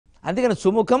అందుకని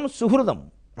సుముఖం సుహృదం,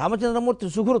 రామచంద్రమూర్తి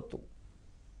సుహృత్తు,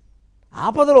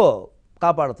 ఆపదలో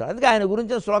కాపాడుతాడు. అందుకే ఆయన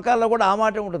గురించిన శ్లోకాల్లో కూడా ఆ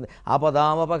మాట ఉంటుంది.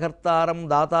 ఆపదామపకర్తారం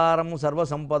దాతారం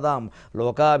సర్వసంపదాం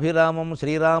లోకాభిరామం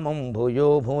శ్రీరామం భూయో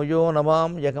భూయో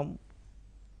నమామ్యహం.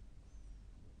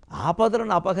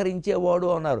 ఆపదలను అపహరించేవాడు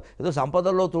అన్నారు. ఏదో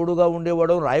సంపదల్లో తోడుగా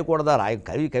ఉండేవాడు రాయకూడదా?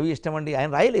 కవి ఇష్టం అండి, ఆయన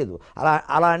రాయలేదు.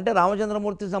 అలా అంటే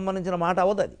రామచంద్రమూర్తికి సంబంధించిన మాట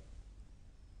అవదు. అది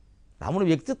రాముని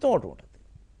వ్యక్తిత్వం అటువంటిది.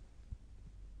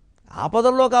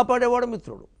 ఆపదల్లో కాపాడేవాడు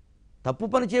మిత్రుడు. తప్పు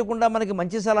పని చేయకుండా మనకి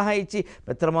మంచి సలహా ఇచ్చి,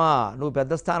 మిత్రమా నువ్వు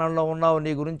పెద్ద స్థానంలో ఉన్నావు,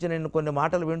 నీ గురించి నేను కొన్ని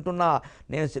మాటలు వింటున్నా,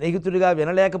 నేను స్నేహితుడిగా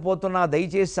వినలేకపోతున్నా,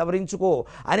 దయచేసి సవరించుకో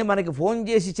అని మనకి ఫోన్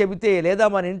చేసి చెబితే, లేదా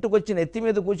మన ఇంటికి వచ్చి నెత్తి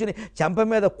మీద కూర్చుని చెంప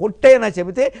మీద కొట్టైనా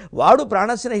చెబితే వాడు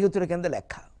ప్రాణ స్నేహితుడి కింద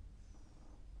లెక్క.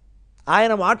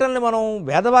 ఆయన మాటల్ని మనం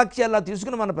వేదవాక్యాల్లో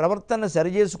తీసుకుని మన ప్రవర్తనను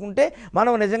సరిచేసుకుంటే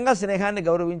మనం నిజంగా స్నేహాన్ని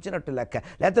గౌరవించినట్టు లెక్క.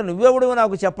 లేకపోతే నువ్వెవడు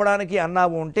నాకు చెప్పడానికి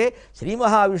అన్నావు ఉంటే శ్రీ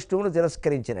మహావిష్ణువుని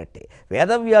తిరస్కరించినట్టే,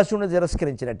 వేదవ్యాసుని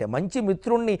తిరస్కరించినట్టే. మంచి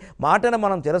మిత్రుణ్ణి మాటను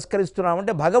మనం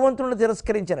తిరస్కరిస్తున్నామంటే భగవంతుడిని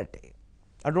తిరస్కరించినట్టే.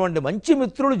 అటువంటి మంచి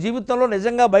మిత్రులు జీవితంలో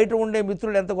నిజంగా బయట ఉండే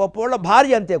మిత్రులు ఎంత గొప్పవాళ్ళో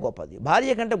భార్య అంతే గొప్పది.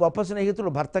 భార్య కంటే గొప్ప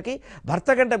స్నేహితులు భర్తకి,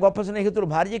 భర్త కంటే గొప్ప స్నేహితులు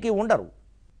భార్యకి ఉండరు.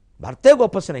 భర్తే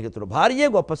గొప్ప స్నేహితుడు, భార్యే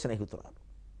గొప్ప స్నేహితురాలు.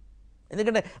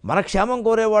 ఎందుకంటే మన క్షేమం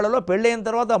కోరేవాళ్ళలో పెళ్ళైన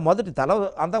తర్వాత మొదటి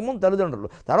అంతకుముందు తల్లిదండ్రులు,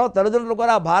 తర్వాత తల్లిదండ్రులు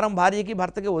కూడా ఆ భారం భార్యకి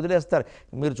భర్తకి వదిలేస్తారు.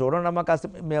 మీరు చూడండి అమ్మా,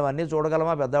 కాస్త మేము అన్నీ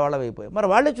చూడగలమా, పెద్దవాళ్ళం అయిపోయాం, మరి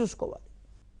వాళ్ళే చూసుకోవాలి.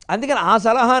 అందుకని ఆ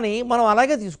సలహాని మనం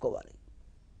అలాగే తీసుకోవాలి.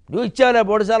 నువ్వు ఇచ్చావులే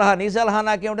బోడి సలహా, నీ సలహా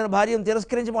నాకేమిటని భార్యను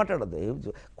తిరస్కరించి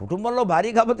మాట్లాడద్దు. కుటుంబంలో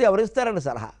భార్య కాకపోతే ఎవరిస్తారండి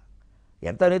సలహా?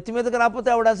 ఎంత నెత్తి మీదకి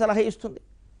రాకపోతే ఆవిడ సలహా ఇస్తుంది.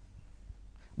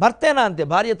 భర్తేనా అంతే.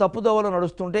 భార్య తప్పుదోవలో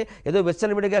నడుస్తుంటే, ఏదో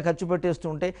విచ్చలవిడిగా ఖర్చు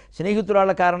పెట్టేస్తుంటే,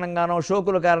 స్నేహితురాళ్ళ కారణంగానో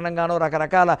షోకుల కారణంగానో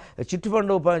రకరకాల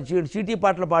చీటీ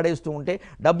పాటలు పాడేస్తూ ఉంటే,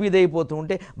 డబ్బు ఇదైపోతూ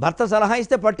ఉంటే, భర్త సలహా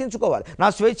ఇస్తే పట్టించుకోవాలి. నా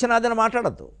స్వేచ్ఛ నాదని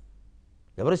మాట్లాడద్దు.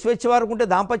 ఎవరి స్వేచ్ఛ వారికి ఉంటే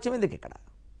దాంపత్యం ఎందుకు? ఇక్కడ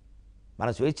మన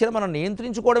స్వేచ్ఛను మనం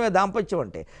నియంత్రించుకోవడమే దాంపత్యం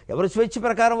అంటే. ఎవరి స్వేచ్ఛ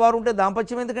ప్రకారం వారు ఉంటే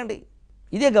దాంపత్యం ఎందుకండి?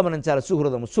 ఇదే గమనించాలి.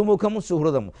 సుహృదం, సుముఖం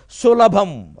సుహృదం,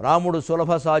 సులభం. రాముడు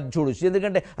సులభ సాధ్యుడు.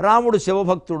 ఎందుకంటే రాముడు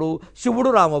శివభక్తుడు, శివుడు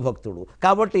రామభక్తుడు.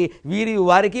 కాబట్టి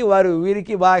వారికి వారు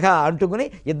వీరికి బాగా అంటుకుని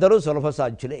ఇద్దరూ సులభ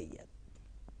సాధ్యులే అయ్యారు.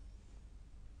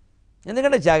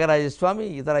 ఎందుకంటే త్యాగరాజస్వామి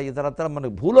ఇతరత్ర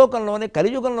మన భూలోకంలోనే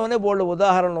కలియుగంలోనే బోల్డ్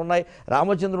ఉదాహరణలు ఉన్నాయి.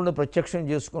 రామచంద్రుడిని ప్రత్యక్షం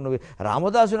చేసుకున్నవి.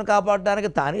 రామదాసుని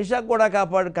కాపాడడానికి తానీషాకు కూడా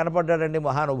కనపడ్డాడండి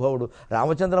మహానుభావుడు.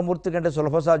 రామచంద్రమూర్తి కంటే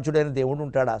సులభ సాధ్యుడైన దేవుడు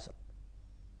ఉంటాడా అసలు?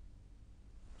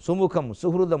 సుముఖం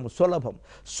సుహృదం సులభం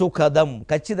సుఖదం,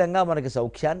 ఖచ్చితంగా మనకి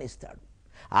సౌఖ్యాన్ని ఇస్తాడు.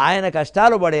 ఆయన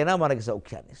కష్టాలు పడైనా మనకి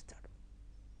సౌఖ్యాన్ని ఇస్తాడు.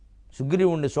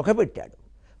 సుగ్రీవుణ్ణి సుఖపెట్టాడు,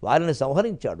 వారిని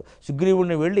సంహరించాడు.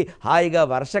 సుగ్రీవుణ్ణి వెళ్ళి హాయిగా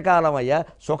వర్షకాలమయ్యా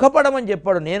సుఖపడమని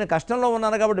చెప్పాడు. నేను కష్టంలో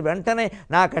ఉన్నాను కాబట్టి వెంటనే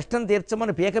నా కష్టం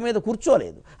తీర్చమని పీక మీద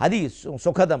కూర్చోలేదు. అది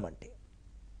సుఖదం అంటే.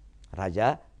 రాజా,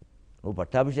 నువ్వు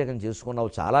పట్టాభిషేకం చేసుకున్నావు,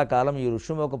 చాలా కాలం ఈ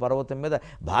ఋష్యమూక పర్వతం మీద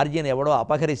భార్యను ఎవడో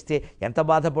అపహరిస్తే ఎంత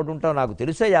బాధపడుంటావు నాకు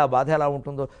తెలుసా. ఆ బాధ ఎలా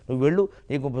ఉంటుందో. నువ్వు వెళ్ళు,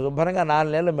 నీకు శుభ్రంగా 4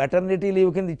 నెలలు మెటర్నిటీ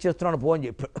లీవ్ కింద ఇచ్చేస్తున్నాను పో అని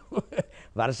చెప్పాడు.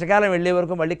 వర్షకాలం వెళ్ళే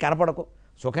వరకు మళ్ళీ కనపడకు,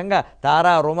 సుఖంగా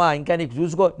తారా రుమా ఇంకా నీకు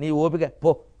చూసుకో, నీ ఓపిక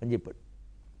పో అని చెప్పాడు.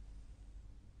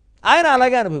 ఆయన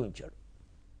అలాగే అనుభవించాడు.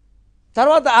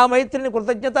 తర్వాత ఆ మైత్రిని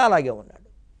కృతజ్ఞత అలాగే ఉన్నాడు.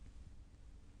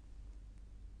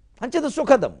 అంచేత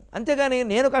సుఖదం. అంతేగాని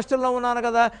నేను కష్టంలో ఉన్నాను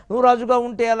కదా, నువ్వు రాజుగా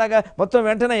ఉంటే అలాగా మొత్తం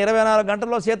వెంటనే 24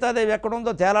 గంటల్లో సీతాదేవి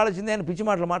ఎక్కడుందో తేలాల్సిందే అని పిచ్చి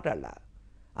మాటలు మాట్లాడలా.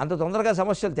 అంత తొందరగా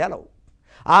సమస్యలు తేలవు.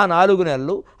 ఆ 4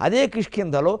 నెలలు అదే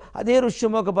కిష్కింధలో, అదే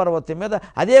ఋష్యమూక పర్వతం మీద,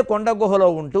 అదే కొండ గుహలో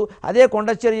ఉంటూ, అదే కొండ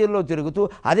చర్యల్లో తిరుగుతూ,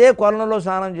 అదే కొలనులో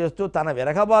స్నానం చేస్తూ తన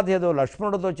విరహబాధ ఏదో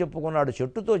లక్ష్మణుడితో చెప్పుకున్నాడు,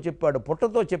 చెట్టుతో చెప్పాడు,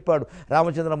 పుట్టతో చెప్పాడు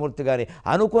రామచంద్రమూర్తి గారి.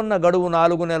 అనుకున్న గడువు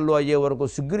 4 నెలలు అయ్యే వరకు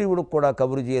సుగ్రీవుడికి కూడా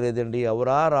కబురు చేయలేదండి.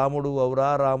 అవురా రాముడు, అవురా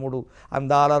రాముడు,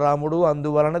 అందాల రాముడు,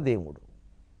 అందువలన దేవుడు.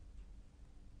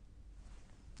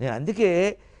 నేను అందుకే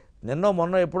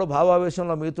మొన్న ఎప్పుడో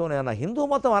భావావేశంలో మీతో నేను హిందూ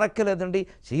మతం అనక్కలేదండి,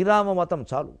 శ్రీరామ మతం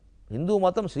చాలు. హిందూ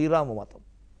మతం శ్రీరామ మతం.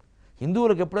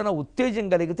 హిందువులకు ఎప్పుడైనా ఉత్తేజం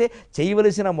కలిగితే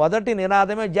చేయవలసిన మొదటి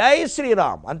నినాదమే జై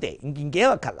శ్రీరామ్, అంతే. ఇంకేం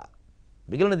అక్కర్లా.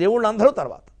 మిగిలిన దేవుళ్ళు అందరూ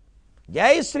తర్వాత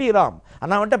జై శ్రీరామ్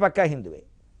అన్నామంటే పక్కా హిందువే.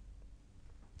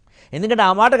 ఎందుకంటే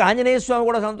ఆ మాటకు ఆంజనేయ స్వామి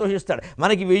కూడా సంతోషిస్తాడు.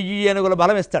 మనకి 1000 ఏనుగుల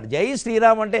బలం ఇస్తాడు. జై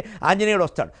శ్రీరామ్ అంటే ఆంజనేయుడు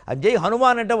వస్తాడు. అది జై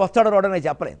హనుమాన్ అంటే వస్తాడు రోడనే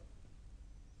చెప్పలేను.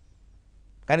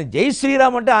 కానీ జై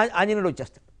శ్రీరామ్ అంటే ఆంజనేయుడు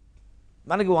వచ్చేస్తాడు.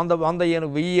 మనకి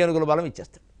 1000 ఏనుగుల బలం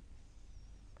ఇచ్చేస్తాడు.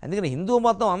 అందుకని హిందూ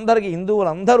మతం అందరికీ,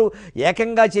 హిందువులందరూ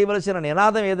ఏకంగా చేయవలసిన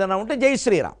నినాదం ఏదైనా ఉంటే జై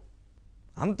శ్రీరామ్.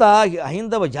 అంతా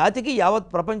హైందవ జాతికి, యావత్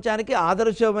ప్రపంచానికి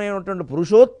ఆదర్శమైనటువంటి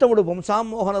పురుషోత్తముడు,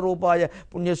 వంశామోహన రూపాయ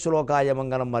పుణ్యశ్లోకాయ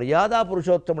మంగళం మర్యాదా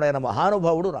పురుషోత్తముడైన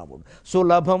మహానుభావుడు రాముడు.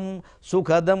 సులభం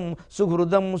సుఖదం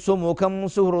సుహృదం సుముఖం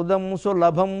సుహృదం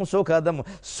సులభం సుఖదం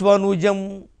స్వనుజం.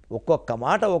 ఒక్కొక్క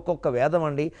మాట ఒక్కొక్క వేదం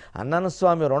అండి.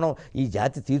 అన్ననస్వామి రుణం ఈ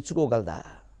జాతి తీర్చుకోగలదా?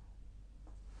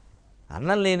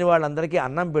 అన్నం లేని వాళ్ళందరికీ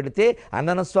అన్నం పెడితే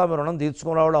అన్ననస్వామి రుణం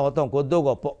తీర్చుకునేవాళ్ళు అవుతాం కొద్దో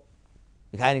గొప్ప.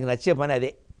 ఇక ఆయనకి నచ్చే పని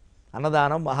అదే.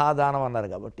 అన్నదానం మహాదానం అన్నారు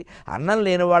కాబట్టి అన్నం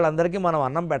లేని వాళ్ళందరికీ మనం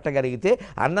అన్నం పెట్టగలిగితే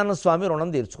అన్ననస్వామి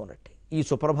రుణం తీర్చుకున్నట్టే. ఈ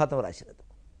సుప్రభాతం రాసినది.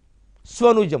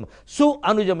 స్వనుజం సు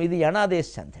అనుజం ఇది యణాదేశ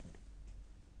సంధి అండి.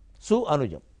 సు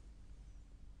అనుజం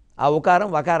ఆ ఉకారం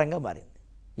వకారంగా మారింది.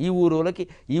 ఈ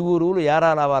ఊరువులు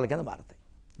యారాలావాల కింద మారుతాయి.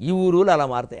 ఈ ఊరువులు అలా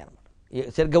మారుతాయి అన్నమాట.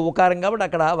 సరిగ్గా ఉకారం కాబట్టి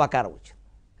అక్కడ వకారం వచ్చింది.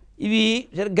 ఇవి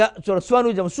సరిగ్గా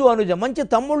స్వనుజం సు అనుజం మంచి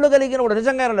తమ్ముళ్ళు కలిగిన వాడు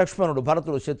నిజంగానే లక్ష్మణుడు,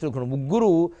 భరతుడు, శత్రుఘ్నుడు ముగ్గురు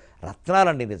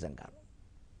రత్నాలండి. నిజంగా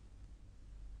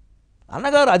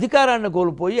అన్నగారు అధికారాన్ని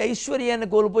కోల్పోయి ఐశ్వర్యాన్ని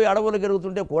కోల్పోయి అడవులు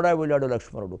గెలుగుతుంటే కూడా వెళ్ళాడు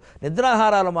లక్ష్మణుడు.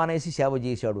 నిద్రాహారాలు మానేసి సేవ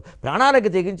చేశాడు, ప్రాణాలకు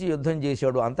తెగించి యుద్ధం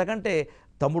చేశాడు. అంతకంటే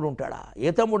తమ్ముడు ఉంటాడా?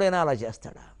 ఏ తమ్ముడైనా అలా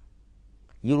చేస్తాడా?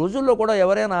 ఈ రోజుల్లో కూడా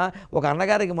ఎవరైనా ఒక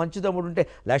అన్నగారికి మంచి తమ్ముడు ఉంటే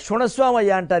లక్ష్మణస్వామి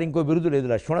అయ్యా అంటారు. ఇంకో బిరుదు లేదు,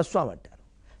 లక్ష్మణస్వామి అంటారు.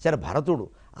 సరే భరతుడు,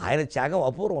 ఆయన త్యాగం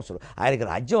అపూర్వం. అసలు ఆయనకి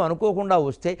రాజ్యం అనుకోకుండా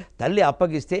వస్తే తల్లి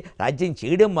అప్పగిస్తే రాజ్యం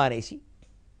చేయడం మానేసి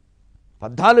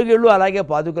 14 ఏళ్ళు అలాగే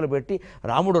పాదుకలు పెట్టి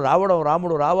రాముడు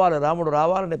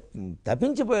రావాలని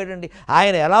తప్పించిపోయాడండి.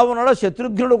 ఆయన ఎలా ఉన్నాడో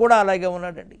శత్రుఘ్నుడు కూడా అలాగే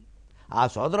ఉన్నాడండి. ఆ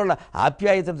సోదరుల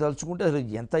ఆప్యాయతను తలుచుకుంటే అసలు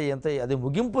ఎంత అది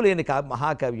ముగింపు లేని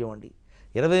మహాకావ్యం అండి.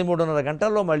 23:30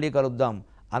 గంటల్లో మళ్ళీ కలుద్దాం.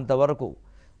 అంతవరకు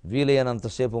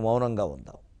వీలైనంతసేపు మౌనంగా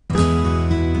ఉందాం.